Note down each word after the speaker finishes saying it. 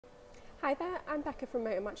Hi there, I'm Becca from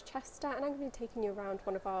Motor Match Chester and I'm going to be taking you around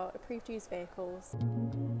one of our approved used vehicles.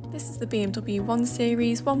 This is the BMW 1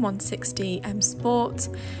 Series 116d M Sport.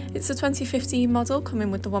 It's a 2015 model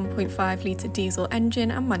coming with the 1.5 litre diesel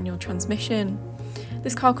engine and manual transmission.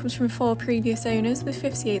 This car comes from 4 previous owners with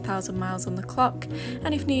 58,000 miles on the clock,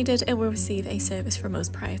 and if needed it will receive a service from us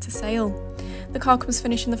prior to sale. The car comes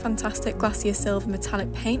finished in the fantastic Glacier Silver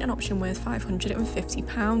metallic paint, an option worth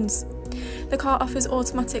 £550. The car offers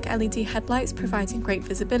automatic LED headlights providing great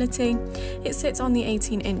visibility. It sits on the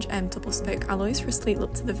 18-inch M double spoke alloys for a sleek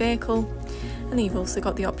look to the vehicle, and you've also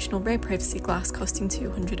got the optional rear privacy glass costing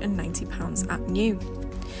 £290 at new.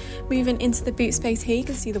 Moving into the boot space here, you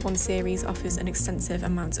can see the 1 Series offers an extensive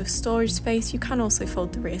amount of storage space. You can also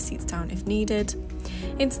fold the rear seats down if needed.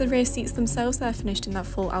 Into the rear seats themselves, they're finished in that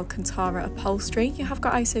full Alcantara upholstery. You have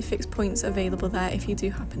got ISOFIX points available there if you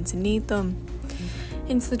do happen to need them.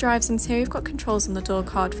 Into the driver's interior, you've got controls on the door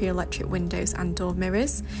card for your electric windows and door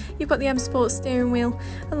mirrors. You've got the M Sport steering wheel,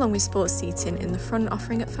 along with sports seating in the front,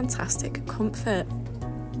 offering fantastic comfort.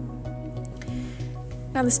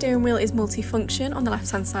 Now the steering wheel is multifunction. On the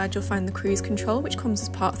left hand side you'll find the cruise control, which comes as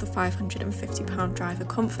part of the £550 driver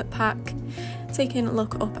comfort pack. Taking a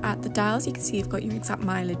look up at the dials, you can see you've got your exact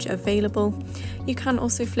mileage available. You can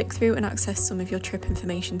also flick through and access some of your trip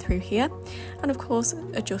information through here, and of course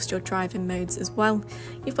adjust your driving modes as well.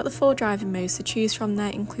 You've got the 4 driving modes to choose from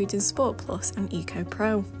there, including Sport Plus and Eco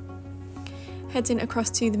Pro. Heading across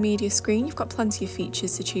to the media screen, you've got plenty of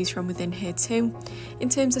features to choose from within here too. In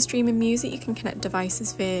terms of streaming music, you can connect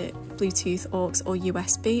devices via Bluetooth, aux or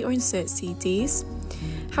USB, or insert CDs.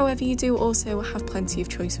 However, you do also have plenty of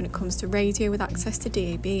choice when it comes to radio, with access to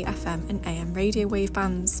DAB, FM and AM radio wave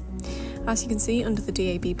bands. As you can see, under the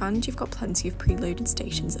DAB band you've got plenty of preloaded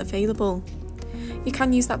stations available. You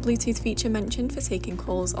can use that Bluetooth feature mentioned for taking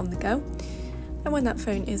calls on the go, and when that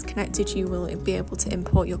phone is connected you will be able to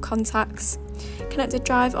import your contacts. Connected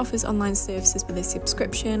Drive offers online services with a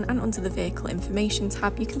subscription, and under the vehicle information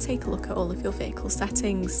tab you can take a look at all of your vehicle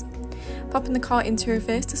settings. Popping the car into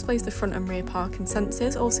reverse displays the front and rear parking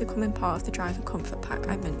sensors, also coming part of the driver comfort pack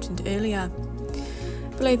I mentioned earlier.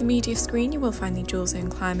 Below the media screen you will find the dual zone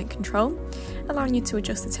climate control, allowing you to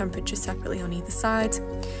adjust the temperature separately on either side.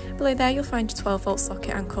 Below there you'll find your 12-volt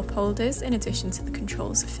socket and cup holders, in addition to the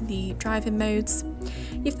controls for the driving modes.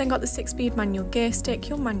 You've then got the 6-speed manual gear stick,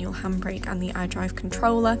 your manual handbrake and the iDrive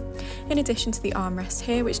controller, in addition to the armrest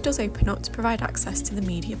here, which does open up to provide access to the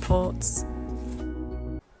media ports.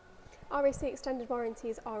 RAC extended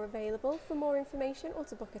warranties are available. For more information or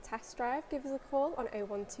to book a test drive, give us a call on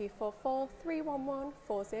 01244 311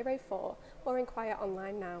 404 or inquire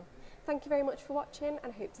online now. Thank you very much for watching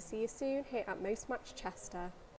and I hope to see you soon here at Motor Match Chester.